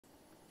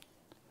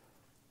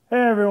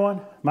Hey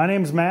everyone, my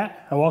name's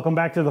Matt and welcome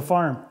back to the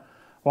farm.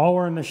 While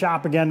we're in the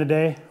shop again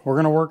today, we're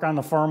going to work on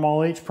the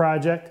Farmall H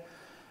project.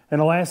 In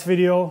the last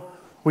video,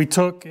 we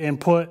took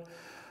and put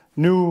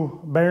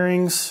new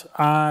bearings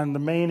on the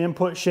main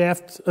input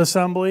shaft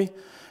assembly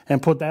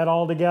and put that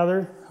all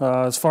together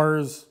as far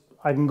as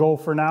I can go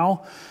for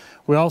now.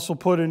 We also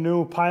put a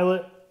new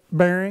pilot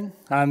bearing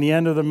on the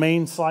end of the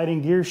main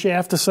sliding gear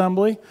shaft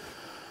assembly.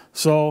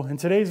 So in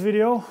today's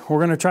video, we're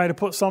going to try to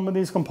put some of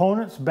these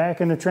components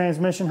back in the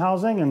transmission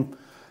housing and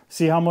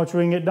see how much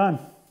we can get done.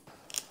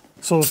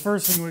 So the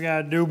first thing we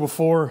got to do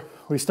before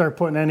we start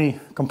putting any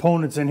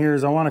components in here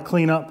is I want to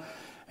clean up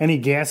any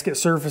gasket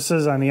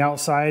surfaces on the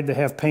outside that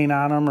have paint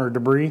on them or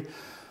debris.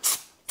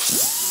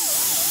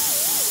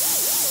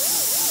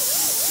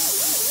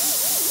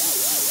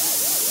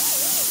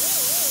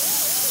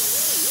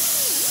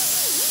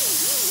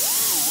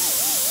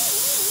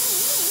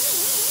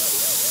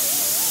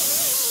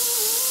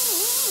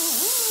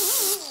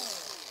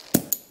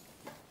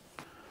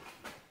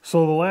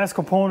 So the last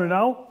component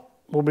out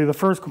will be the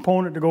first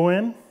component to go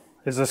in,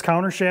 is this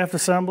counter shaft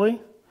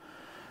assembly.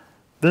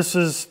 This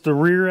is the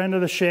rear end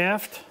of the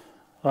shaft.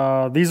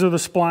 These are the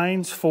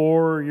splines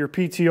for your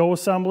PTO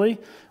assembly.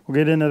 We'll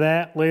get into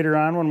that later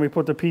on when we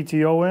put the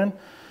PTO in.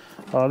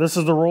 This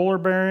is the roller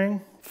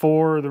bearing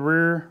for the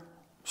rear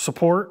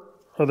support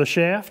of the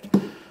shaft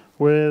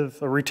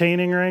with a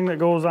retaining ring that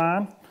goes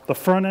on. The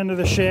front end of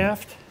the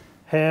shaft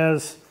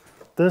has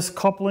this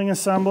coupling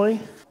assembly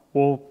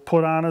we'll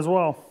put on as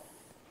well.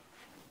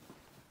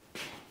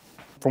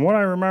 From what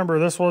I remember,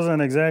 this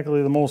wasn't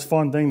exactly the most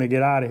fun thing to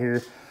get out of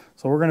here.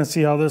 So we're going to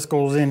see how this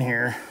goes in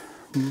here.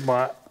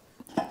 But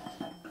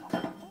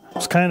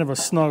it's kind of a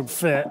snug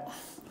fit.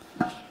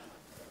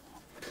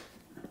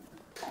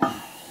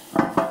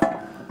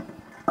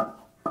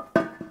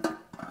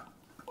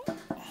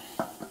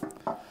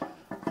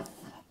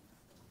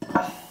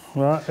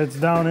 Well, it's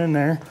down in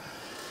there.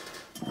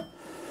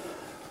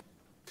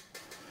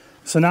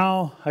 So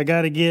now I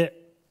got to get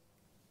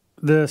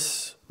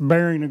this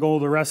bearing to go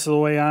the rest of the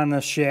way on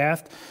this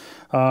shaft.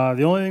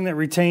 The only thing that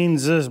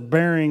retains this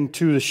bearing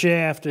to the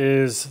shaft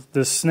is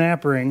this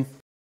snap ring.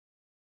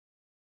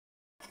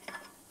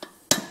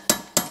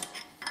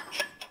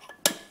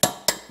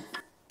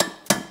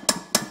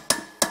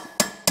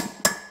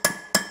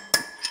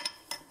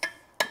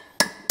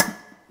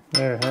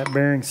 There, that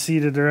bearing's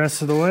seated the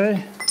rest of the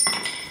way.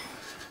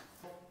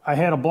 I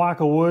had a block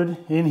of wood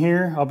in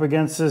here up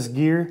against this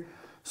gear,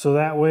 so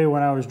that way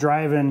when I was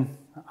driving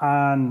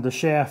on the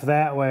shaft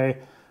that way,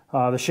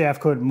 the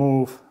shaft couldn't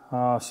move.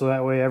 So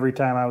that way every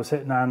time I was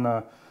hitting on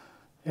the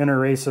inner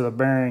race of the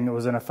bearing, it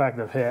was an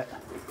effective hit.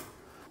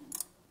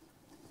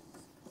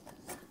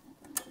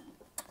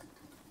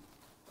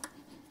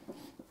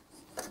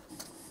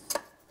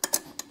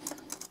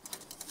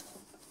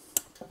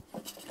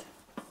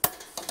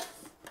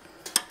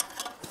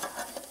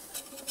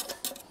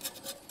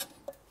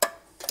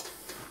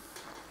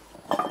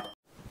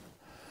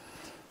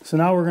 So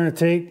now we're going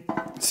to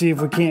see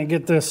if we can't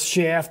get this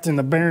shaft and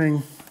the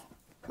bearing,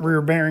 rear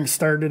bearing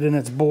started in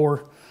its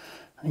bore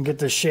and get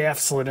the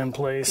shaft slid in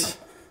place.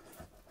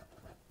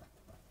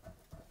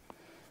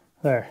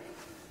 There.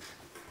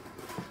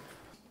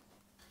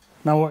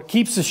 Now what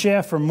keeps the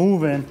shaft from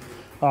moving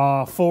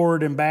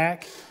forward and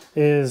back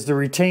is the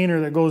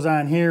retainer that goes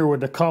on here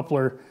with the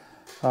coupler.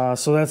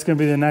 So that's going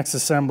to be the next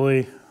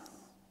assembly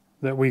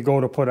that we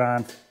go to put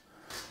on.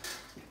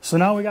 So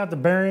now we got the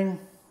bearing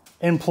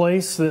in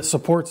place that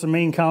supports the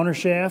main counter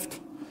shaft.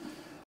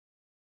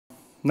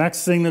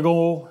 Next thing to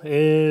go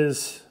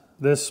is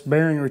this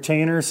bearing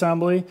retainer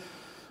assembly.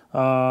 It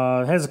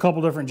has a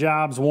couple different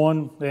jobs.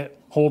 One, it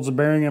holds the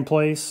bearing in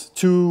place.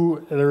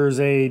 Two, there's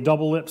a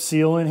double lip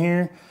seal in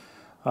here.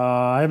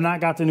 I have not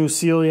got the new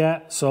seal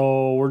yet,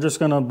 so we're just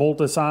going to bolt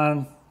this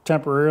on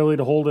temporarily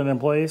to hold it in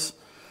place.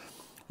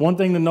 One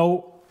thing to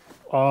note,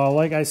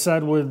 like I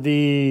said with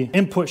the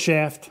input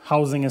shaft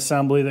housing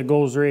assembly that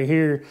goes right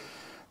here,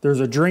 there's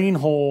a drain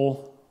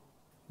hole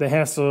that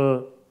has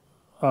to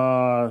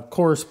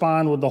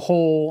correspond with the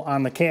hole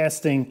on the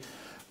casting,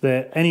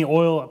 that any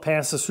oil that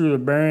passes through the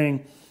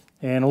bearing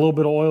and a little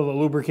bit of oil that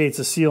lubricates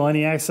the seal,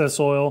 any excess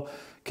oil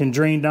can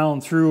drain down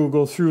through,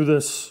 go through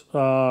this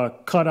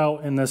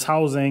cutout in this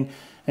housing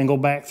and go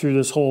back through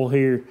this hole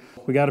here.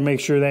 We got to make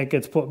sure that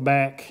gets put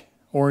back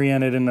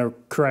oriented in the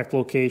correct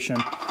location.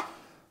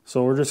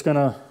 So we're just going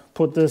to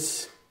put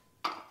this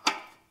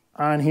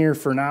on here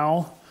for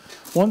now.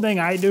 One thing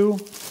I do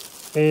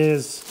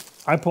is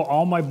I put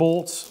all my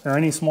bolts or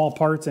any small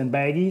parts in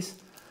baggies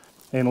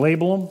and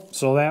label them.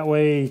 So that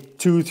way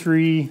 2,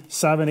 3,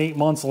 7, 8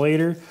 months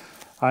later,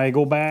 I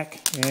go back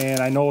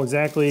and I know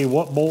exactly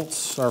what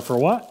bolts are for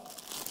what.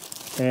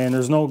 And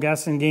there's no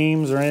guessing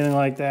games or anything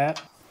like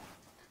that.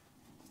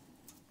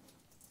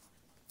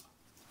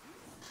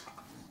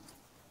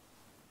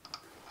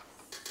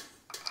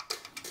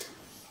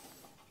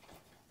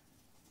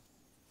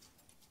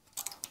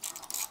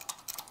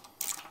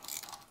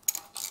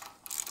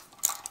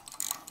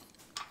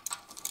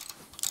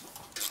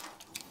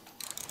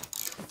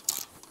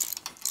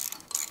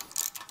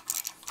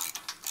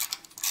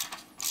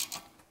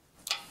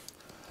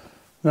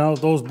 Now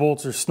that those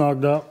bolts are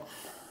snugged up,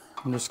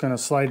 I'm just going to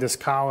slide this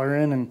collar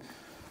in and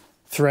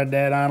thread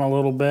that on a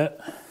little bit.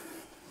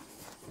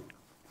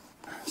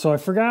 So I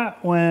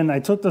forgot when I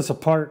took this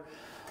apart,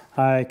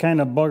 I kind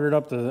of buggered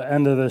up the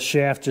end of the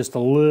shaft just a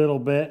little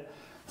bit.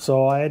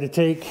 So I had to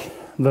take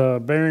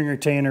the bearing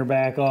retainer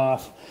back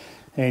off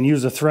and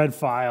use a thread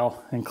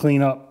file and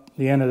clean up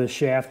the end of the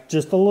shaft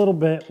just a little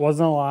bit.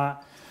 Wasn't a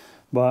lot,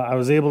 but I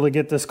was able to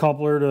get this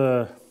coupler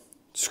to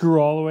screw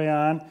all the way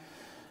on.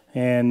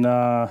 And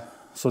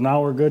so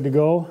now we're good to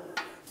go.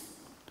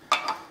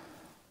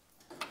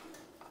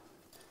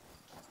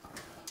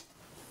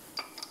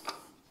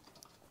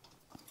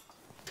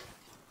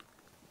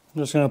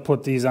 I'm just going to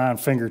put these on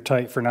finger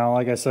tight for now.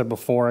 Like I said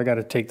before, I got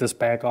to take this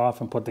back off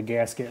and put the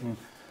gasket and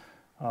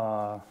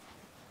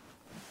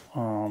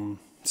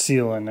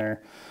seal in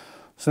there.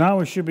 So now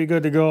we should be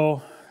good to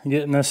go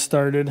getting this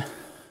started.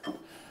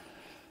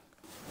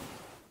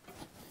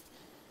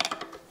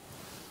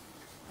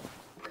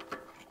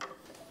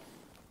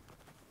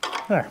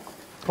 There,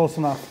 close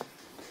enough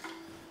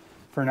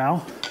for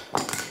now.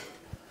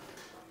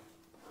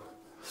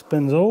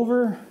 Spins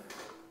over.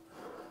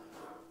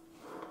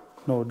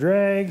 No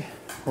drag,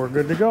 we're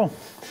good to go.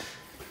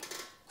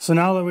 So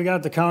now that we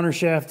got the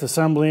countershaft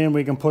assembly in,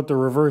 we can put the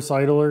reverse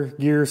idler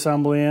gear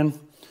assembly in.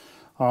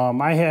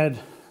 I had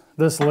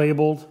this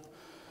labeled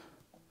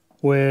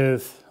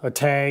with a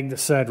tag that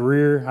said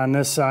rear on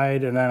this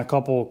side and then a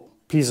couple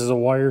pieces of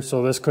wire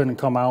so this couldn't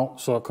come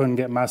out, so it couldn't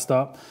get messed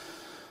up.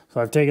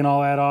 So I've taken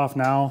all that off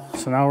now.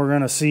 So now we're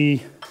gonna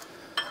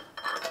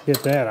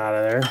get that out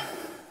of there.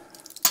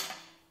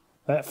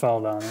 That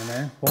fell down in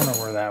there, wonder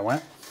where that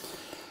went.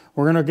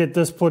 We're gonna get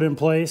this put in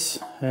place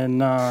and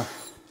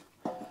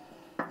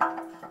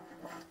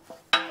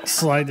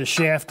slide the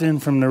shaft in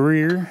from the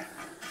rear.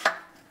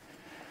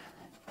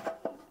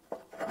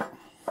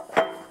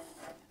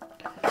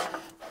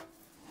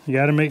 You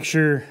gotta make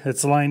sure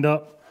it's lined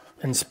up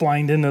and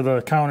splined into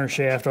the counter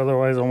shaft,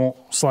 otherwise it won't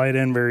slide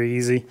in very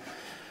easy.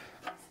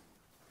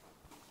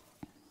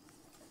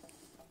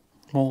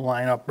 Won't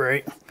line up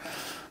right.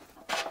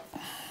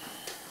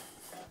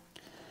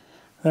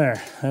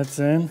 There, that's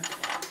in.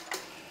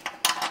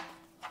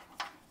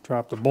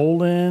 Drop the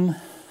bolt in.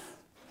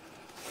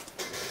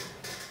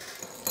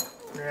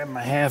 Grab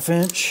my 1/2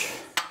 inch.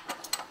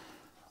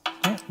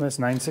 Oh, that's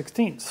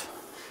 9/16.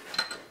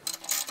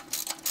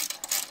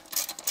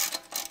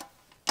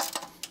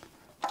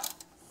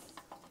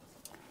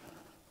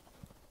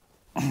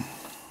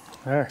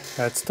 There,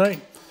 that's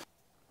tight.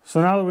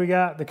 So now that we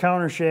got the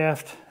counter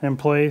shaft in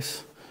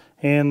place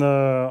and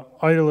the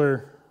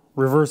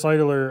reverse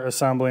idler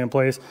assembly in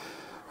place,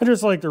 I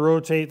just like to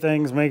rotate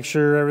things, make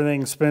sure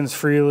everything spins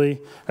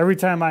freely. Every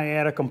time I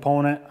add a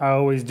component, I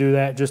always do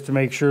that just to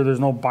make sure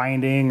there's no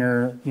binding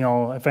or, you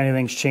know, if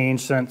anything's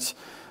changed since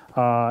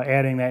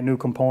adding that new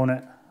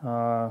component.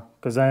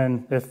 Because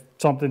then if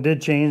something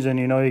did change, then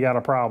you know you got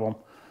a problem.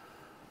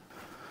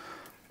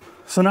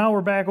 So now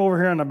we're back over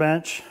here on the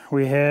bench.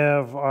 We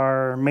have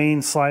our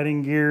main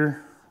sliding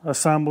gear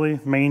assembly,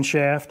 main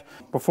shaft.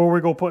 Before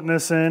we go putting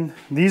this in,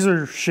 these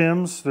are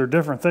shims, they're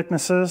different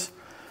thicknesses.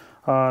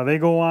 They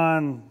go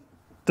on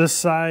this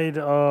side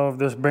of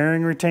this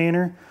bearing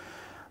retainer.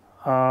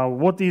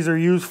 What these are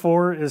used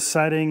for is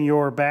setting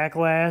your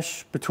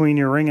backlash between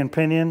your ring and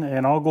pinion,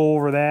 and I'll go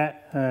over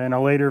that in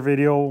a later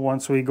video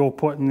once we go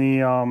putting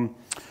the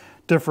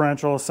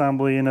differential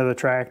assembly into the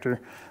tractor.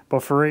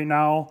 But for right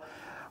now,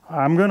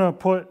 I'm gonna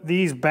put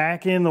these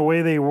back in the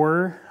way they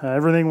were.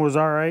 Everything was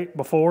all right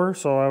before,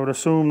 so I would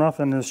assume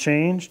nothing has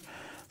changed.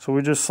 So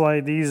we just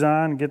slide these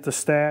on, get the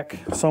stack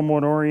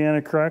somewhat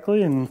oriented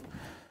correctly, and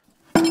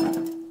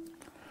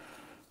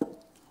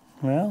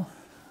well,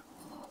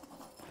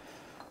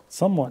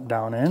 somewhat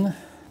down in.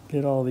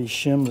 Get all these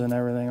shims and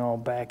everything all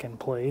back in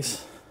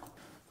place.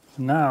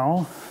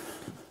 Now,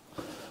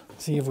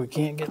 see if we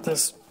can't get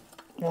this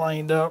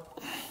lined up.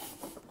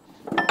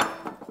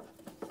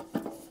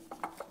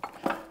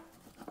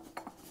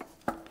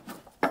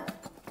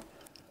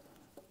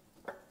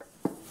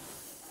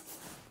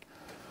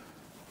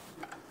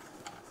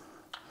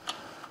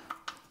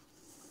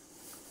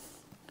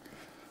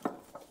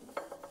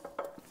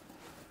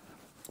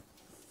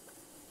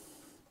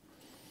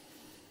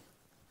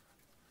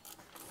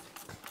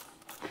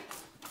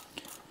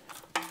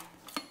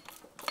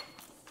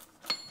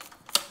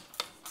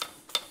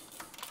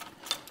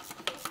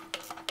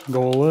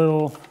 Go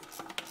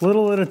a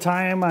little at a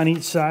time on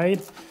each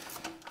side,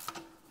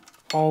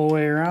 all the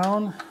way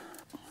around.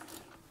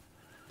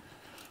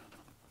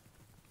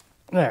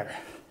 There,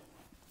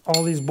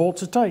 all these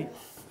bolts are tight.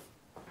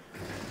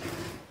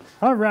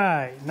 All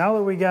right, now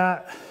that we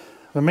got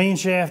the main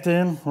shaft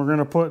in, we're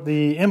gonna put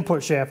the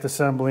input shaft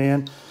assembly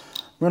in.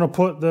 We're gonna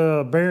put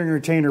the bearing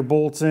retainer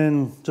bolts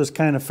in, just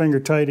kind of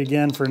finger tight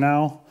again for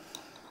now.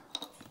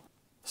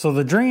 So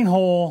the drain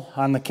hole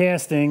on the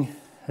casting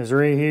is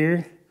right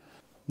here,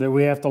 that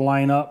we have to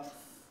line up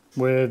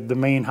with the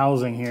main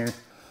housing here.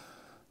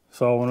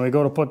 So when we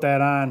go to put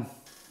that on,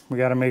 we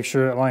got to make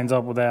sure it lines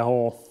up with that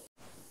hole.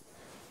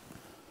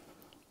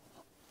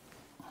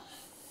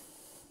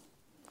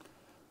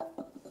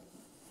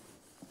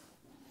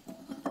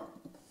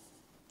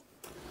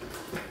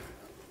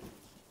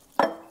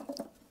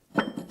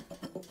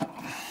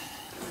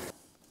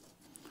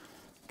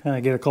 Kind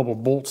of get a couple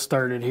bolts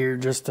started here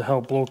just to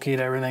help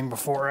locate everything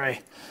before I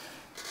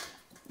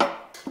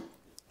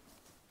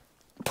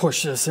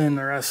push this in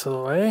the rest of the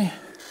way.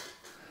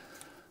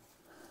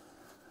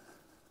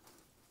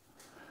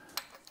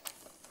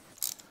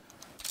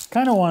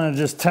 Kind of want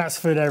to just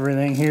test fit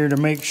everything here to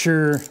make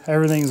sure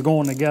everything's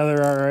going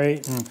together all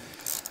right,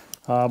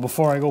 and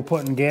before I go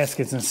putting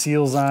gaskets and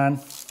seals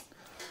on.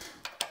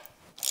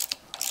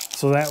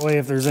 So that way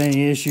if there's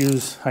any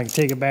issues, I can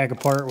take it back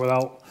apart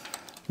without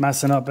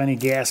messing up any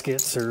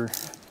gaskets or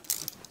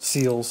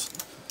seals.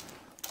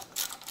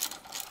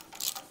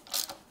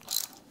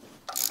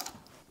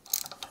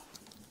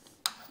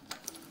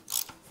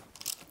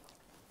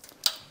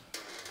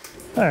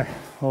 There,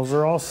 those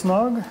are all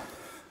snug.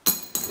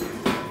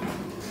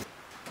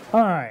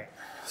 All right,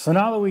 so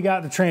now that we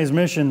got the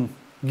transmission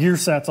gear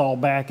sets all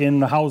back in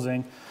the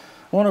housing,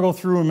 I want to go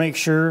through and make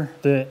sure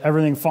that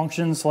everything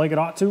functions like it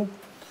ought to.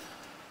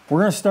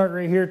 We're going to start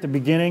right here at the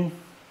beginning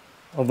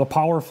of the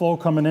power flow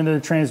coming into the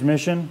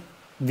transmission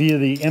via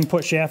the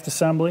input shaft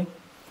assembly.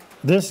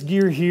 This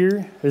gear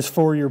here is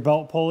for your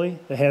belt pulley.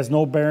 It has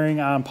no bearing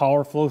on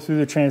power flow through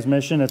the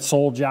transmission. Its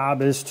sole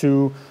job is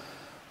to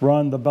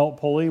run the belt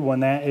pulley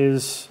when that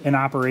is in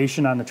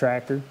operation on the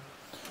tractor.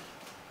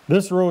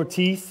 This row of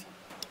teeth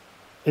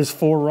is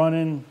for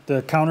running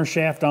the counter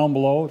shaft down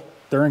below.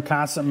 They're in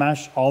constant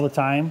mesh all the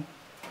time.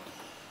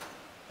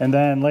 And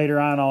then later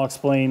on I'll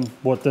explain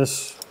what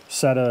this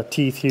set of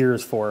teeth here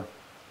is for.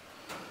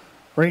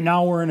 Right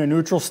now we're in a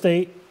neutral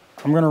state.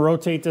 I'm going to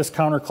rotate this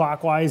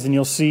counterclockwise and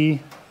you'll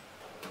see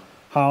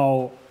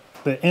how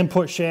the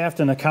input shaft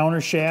and the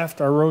counter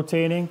shaft are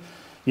rotating.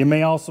 You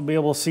may also be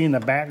able to see in the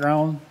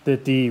background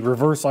that the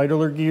reverse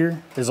idler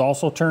gear is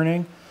also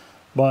turning,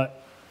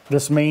 but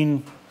this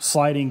main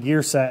sliding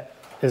gear set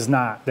is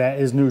not. That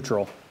is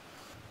neutral.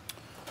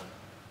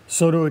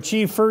 So to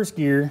achieve first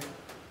gear,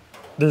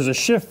 there's a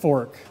shift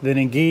fork that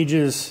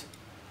engages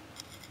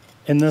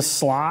in this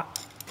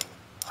slot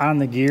on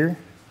the gear.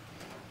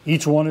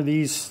 Each one of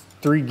these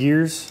 3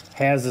 gears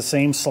has the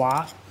same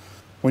slot.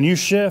 When you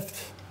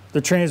shift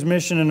the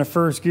transmission in the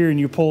first gear and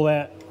you pull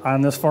that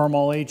on this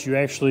Farmall H, you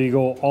actually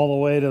go all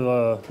the way to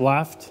the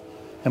left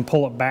and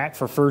pull it back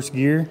for first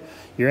gear.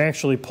 You're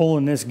actually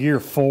pulling this gear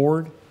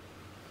forward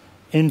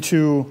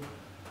into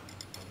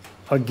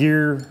a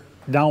gear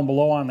down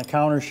below on the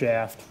counter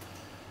shaft.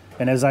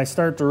 And as I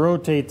start to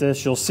rotate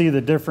this, you'll see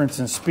the difference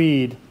in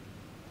speed,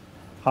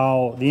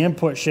 how the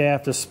input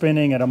shaft is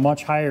spinning at a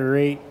much higher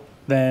rate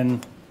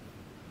than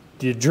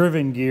the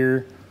driven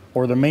gear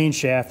or the main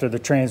shaft of the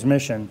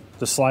transmission,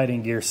 the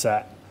sliding gear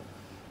set.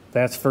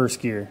 That's first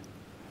gear.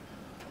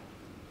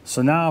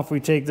 So now if we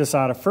take this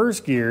out of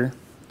first gear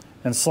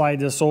and slide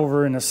this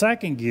over into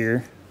second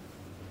gear,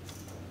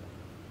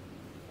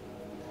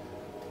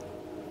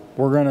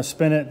 we're going to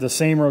spin it the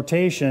same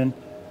rotation,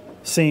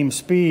 same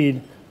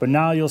speed, but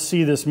now you'll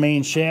see this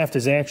main shaft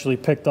has actually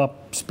picked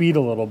up speed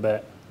a little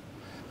bit.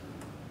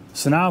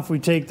 So now if we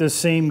take this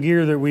same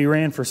gear that we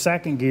ran for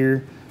second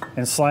gear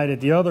and slide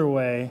it the other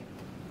way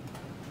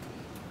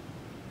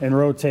and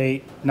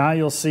rotate, now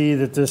you'll see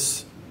that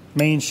this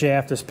main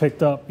shaft has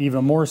picked up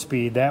even more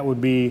speed. That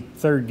would be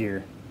third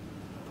gear.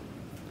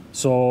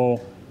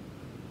 So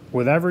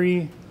with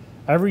every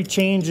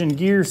change in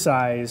gear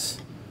size,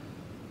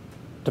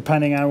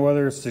 depending on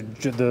whether it's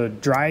the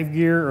drive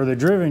gear or the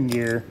driven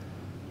gear,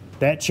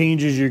 that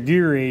changes your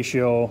gear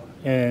ratio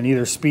and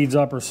either speeds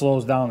up or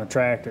slows down the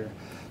tractor.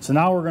 So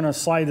now we're going to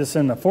slide this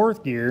into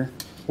fourth gear,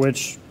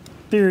 which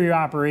theory of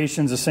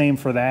operation is the same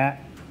for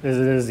that as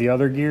it is the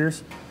other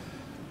gears,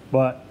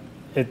 but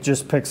it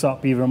just picks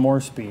up even more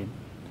speed.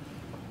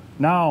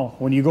 Now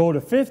when you go to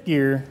fifth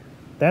gear,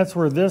 that's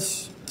where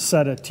this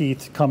set of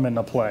teeth come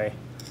into play.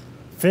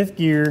 Fifth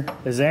gear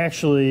is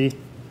actually,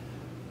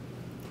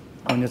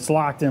 when it's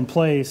locked in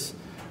place,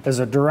 is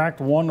a direct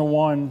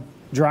 1-to-1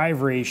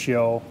 drive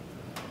ratio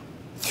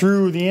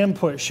through the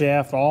input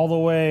shaft all the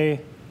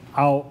way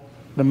out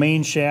the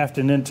main shaft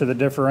and into the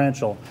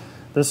differential.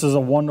 This is a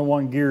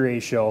 1-to-1 gear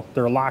ratio.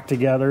 They're locked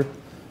together.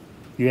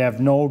 You have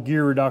no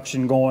gear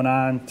reduction going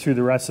on through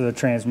the rest of the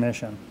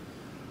transmission.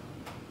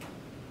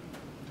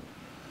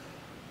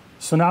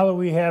 So now that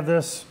we have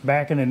this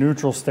back in a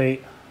neutral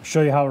state, I'll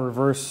show you how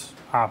reverse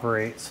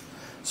operates.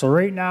 So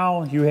right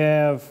now you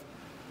have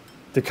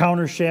the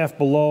counter shaft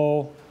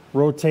below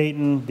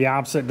rotating the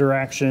opposite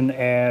direction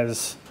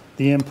as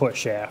the input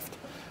shaft.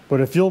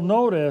 But if you'll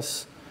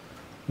notice,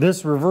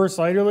 this reverse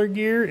idler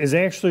gear is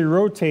actually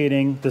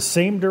rotating the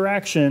same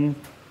direction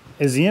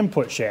as the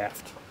input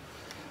shaft.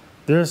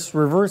 This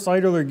reverse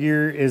idler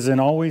gear is in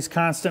always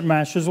constant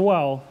mesh as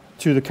well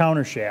to the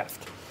counter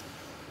shaft.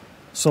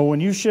 So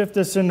when you shift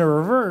this into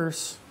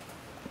reverse,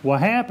 what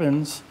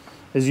happens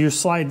is you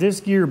slide this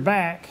gear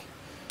back,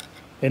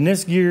 and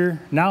this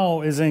gear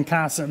now is in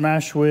constant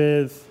mesh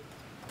with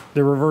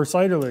the reverse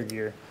idler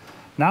gear.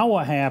 Now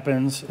what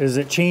happens is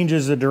it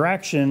changes the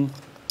direction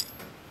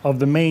of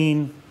the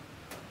main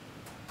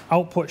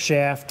output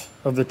shaft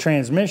of the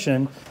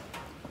transmission.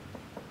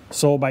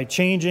 So by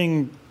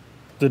changing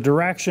the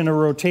direction of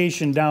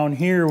rotation down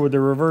here with the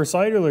reverse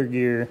idler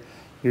gear,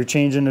 you're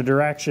changing the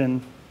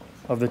direction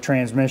of the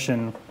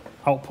transmission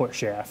output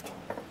shaft.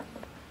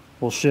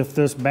 We'll shift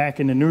this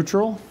back into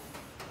neutral,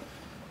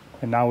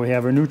 and now we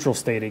have a neutral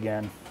state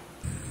again.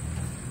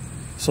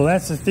 So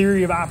that's the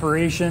theory of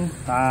operation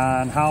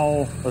on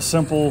how a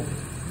simple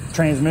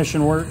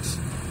transmission works.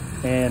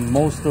 And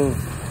most of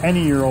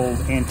any year old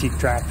antique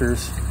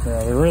tractors,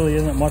 there really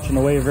isn't much in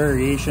the way of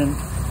variation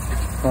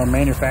from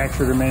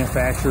manufacturer to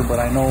manufacturer, but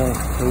I know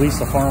at least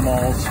the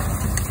Farmalls,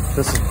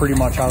 this is pretty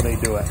much how they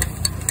do it.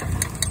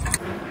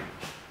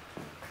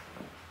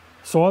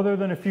 So other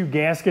than a few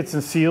gaskets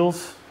and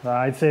seals,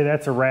 I'd say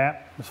that's a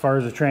wrap as far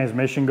as the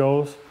transmission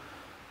goes.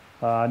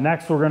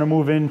 Next, we're going to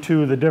move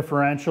into the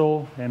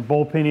differential and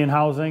bull pinion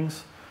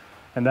housings,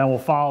 and then we'll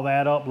follow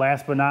that up,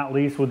 last but not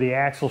least, with the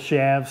axle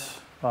shafts,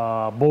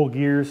 bull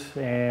gears,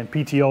 and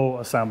PTO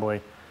assembly.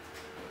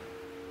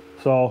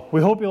 So we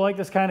hope you like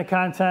this kind of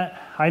content.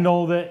 I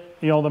know that,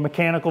 you know, the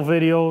mechanical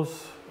videos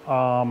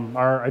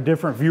are a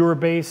different viewer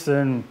base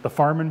than the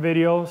farming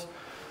videos,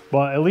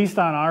 but at least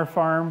on our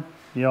farm,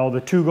 you know,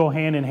 the two go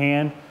hand in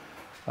hand.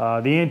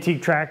 The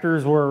antique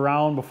tractors were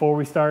around before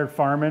we started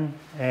farming,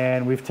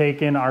 and we've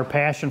taken our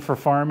passion for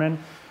farming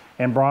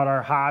and brought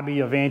our hobby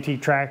of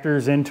antique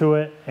tractors into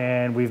it,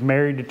 and we've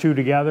married the two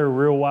together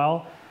real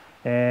well,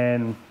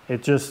 and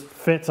it just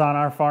fits on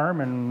our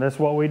farm, and that's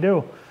what we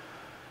do.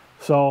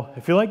 So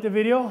if you like the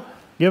video,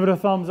 give it a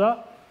thumbs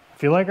up.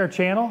 If you like our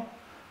channel,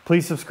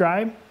 please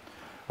subscribe.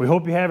 We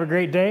hope you have a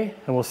great day,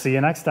 and we'll see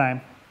you next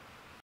time.